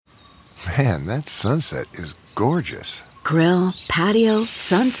Man, that sunset is gorgeous. Grill, patio,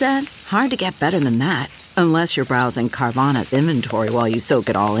 sunset. Hard to get better than that. Unless you're browsing Carvana's inventory while you soak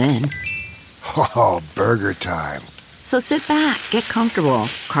it all in. Oh, burger time. So sit back, get comfortable.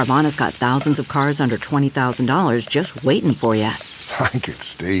 Carvana's got thousands of cars under $20,000 just waiting for you. I could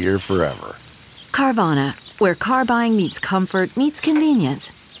stay here forever. Carvana, where car buying meets comfort meets convenience.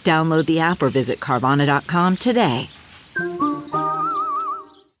 Download the app or visit Carvana.com today.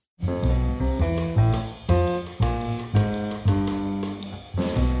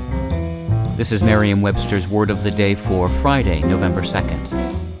 This is Merriam-Webster's Word of the Day for Friday, November 2nd.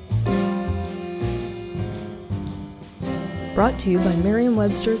 Brought to you by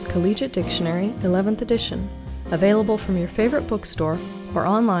Merriam-Webster's Collegiate Dictionary, 11th edition. Available from your favorite bookstore or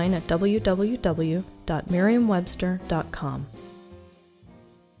online at www.merriam-webster.com.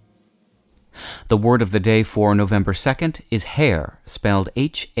 The word of the day for November 2nd is hare, spelled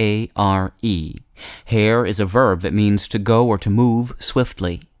H-A-R-E. Hare is a verb that means to go or to move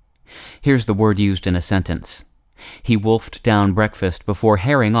swiftly. Here's the word used in a sentence. He wolfed down breakfast before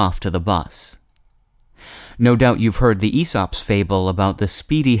herring off to the bus. No doubt you've heard the Aesop's fable about the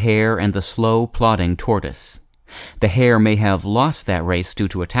speedy hare and the slow, plodding tortoise. The hare may have lost that race due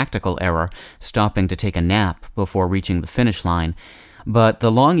to a tactical error, stopping to take a nap before reaching the finish line, but the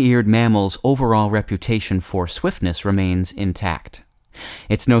long-eared mammal's overall reputation for swiftness remains intact.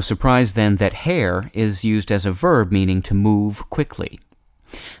 It's no surprise, then, that hare is used as a verb meaning to move quickly.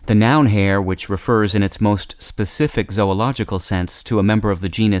 The noun hare, which refers in its most specific zoological sense to a member of the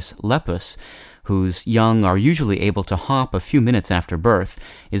genus Lepus, whose young are usually able to hop a few minutes after birth,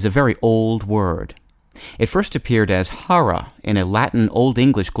 is a very old word. It first appeared as hara in a Latin Old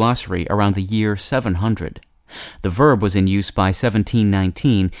English glossary around the year 700. The verb was in use by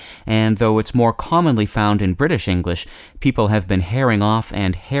 1719, and though it's more commonly found in British English, people have been herring off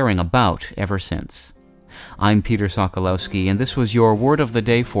and herring about ever since. I'm Peter Sokolowski, and this was your Word of the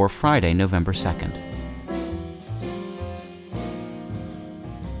Day for Friday, November 2nd.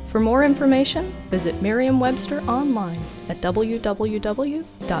 For more information, visit Merriam-Webster online at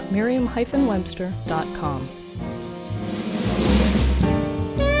www.merriam-webster.com.